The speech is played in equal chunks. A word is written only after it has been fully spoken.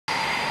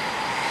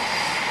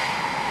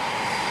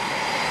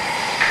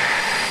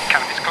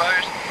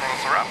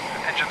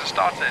engines are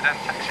started and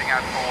taxiing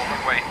out for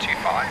runway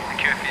 25.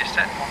 The QFE is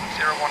set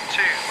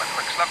 1012, weather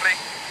looks lovely.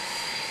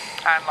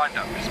 And lined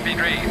up, speed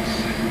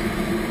reads.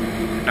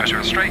 Nose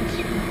wheel straight.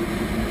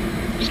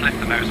 Just lift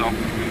the nose off.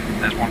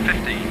 There's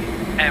 150.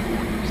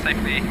 Airborne,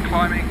 safely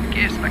climbing,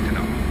 gears selected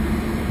up.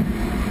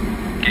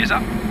 Gears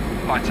up,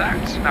 lights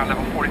out, now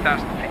level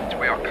 40,000 feet.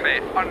 We are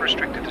clear,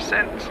 unrestricted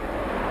descent.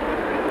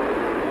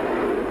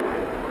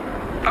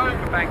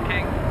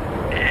 Overbanking,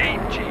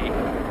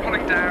 8G,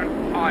 pulling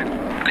down, idle,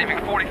 leaving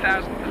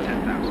 40,000 for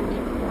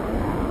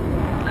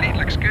 10,000. Lead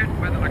looks good,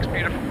 weather looks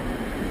beautiful.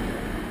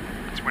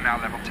 So we're now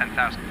level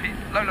 10,000 feet.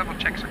 Low level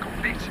checks are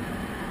complete.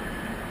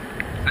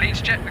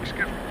 Lead's jet looks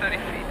good from 30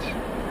 feet.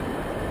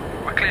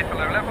 We're clear for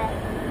low level,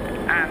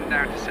 and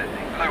now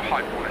descending. Low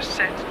height water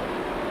set,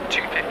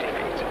 250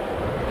 feet.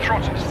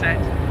 Throttle set,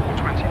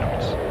 420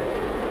 knots.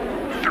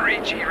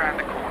 3G round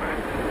the corner.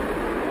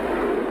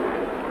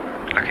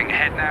 Looking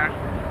ahead now,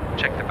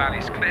 check the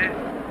valley's clear.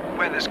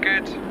 Weather's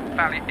good,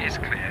 valley is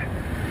clear.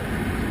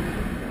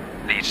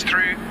 Leads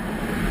through.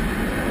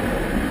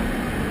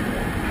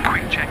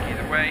 Quick check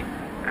either way,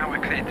 and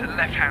we're cleared to the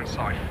left hand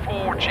side,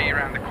 4G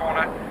round the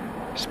corner.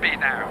 Speed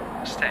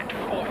now set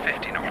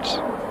 450 knots.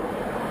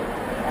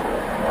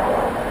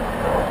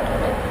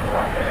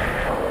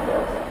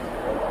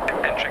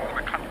 Entering the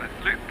McCuntleth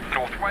Loop,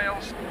 North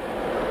Wales.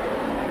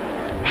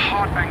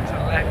 Hard bank to the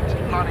left,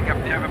 lining up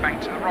the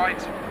overbank to the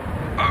right.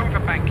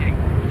 Overbanking,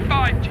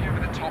 5G over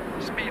the top,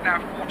 speed now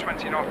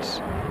 420 knots.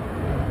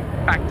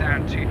 Back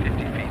down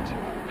 250 feet.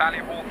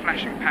 Valley wall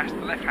flashing past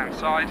the left hand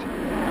side.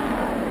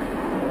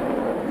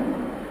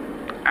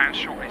 And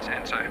shortly to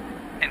enter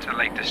into the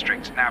Lake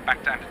District, now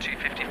back down to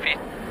 250 feet.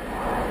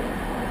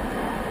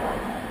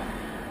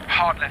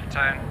 Hard left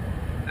turn,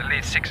 the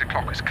lead 6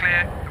 o'clock is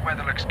clear, the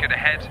weather looks good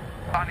ahead,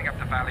 lining up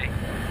the valley.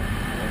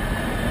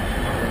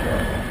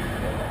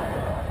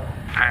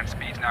 And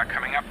speed's now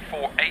coming up,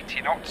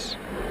 480 knots.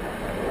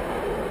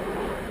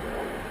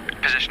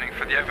 Positioning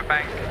for the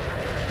overbank.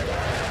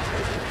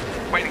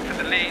 Waiting for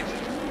the lead.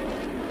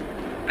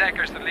 There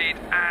goes the lead,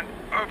 and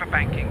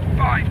overbanking,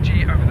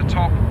 5G over the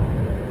top.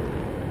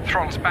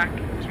 Throttles back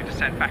as we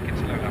descend back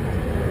into low level.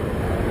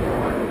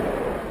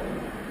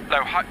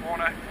 Low height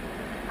warner,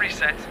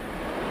 reset,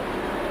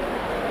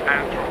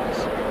 and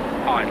throttles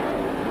idle.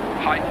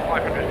 Height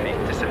 500 feet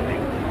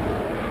descending.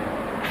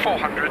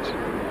 400,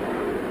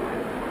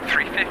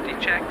 350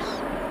 checks,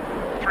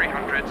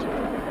 300,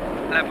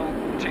 level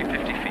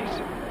 250 feet.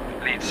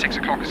 Lead 6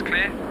 o'clock is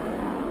clear.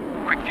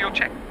 Quick fuel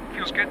check,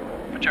 fuel's good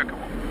for choker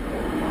 1.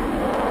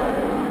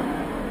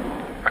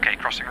 Okay,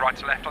 crossing right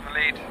to left on the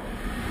lead.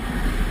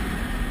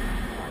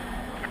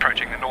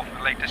 Approaching the north of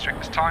the Lake District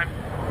this time.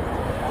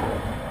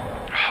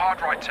 Hard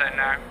right turn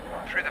now,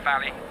 through the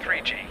valley,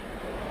 3G.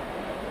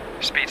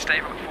 Speed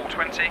stable at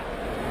 420.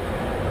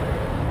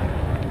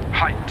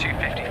 Height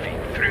 250 feet,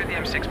 through the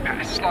M6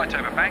 pass, slight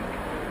over bank,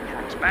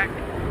 throttles back.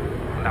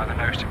 Allow the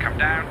nose to come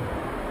down,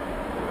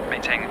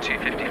 maintaining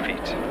 250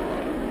 feet.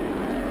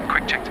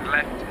 Quick check to the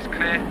left is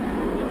clear.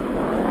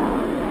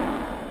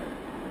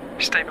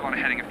 Stable on a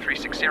heading of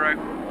 360,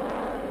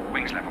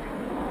 wings level.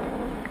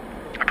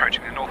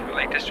 Approaching the north of the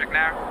Lake District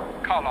now.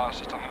 Carlisle's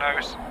just on the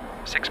nose.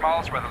 6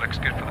 miles, weather looks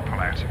good for the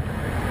pull-out.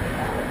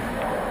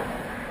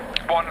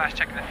 One last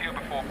check of the fuel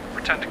before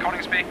return to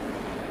Coningsby.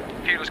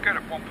 Fuel is good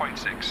at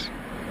 1.6.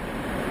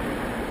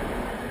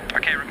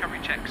 Okay, recovery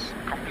checks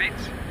complete.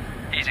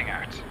 Easing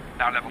out.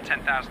 Now level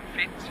 10,000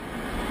 feet.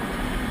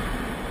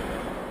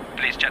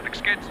 Lead's jet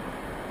looks good.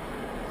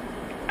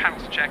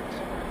 Panels are checked.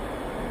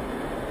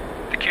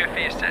 The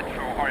QFE is set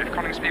for RAF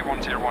Coningsby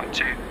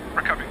 1012,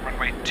 recovering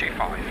runway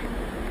 25.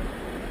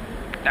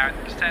 Now in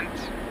the descent,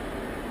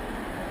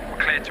 we're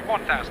cleared to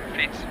 1,000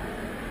 feet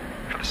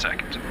for the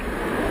circuit.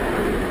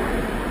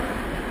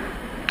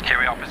 Here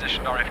we are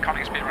positioned RAF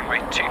Coningsby runway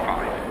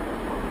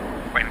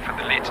 25. Waiting for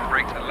the lead to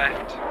brake to the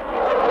left.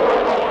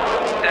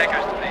 There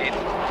goes the lead.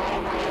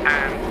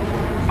 And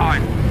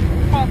idle.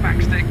 Full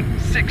backstick,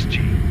 6G.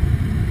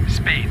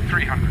 Speed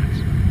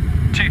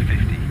 300.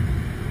 250.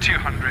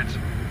 200.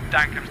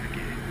 Down comes the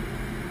gear.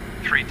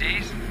 3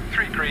 Ds,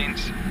 3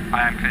 greens.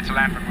 I am clear to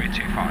land runway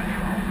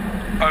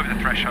 25. Over the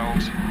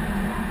threshold.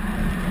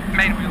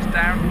 Main wheels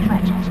down,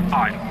 throttles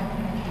idle.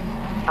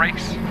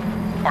 Brakes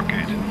are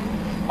good.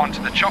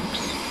 Onto the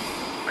chocks.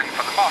 Looking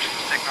for the marshal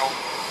signal.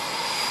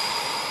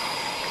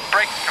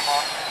 Brakes come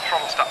on,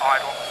 throttles to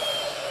idle.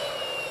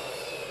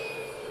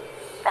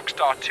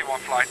 Rockstar 2 on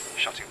flight,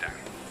 shutting down.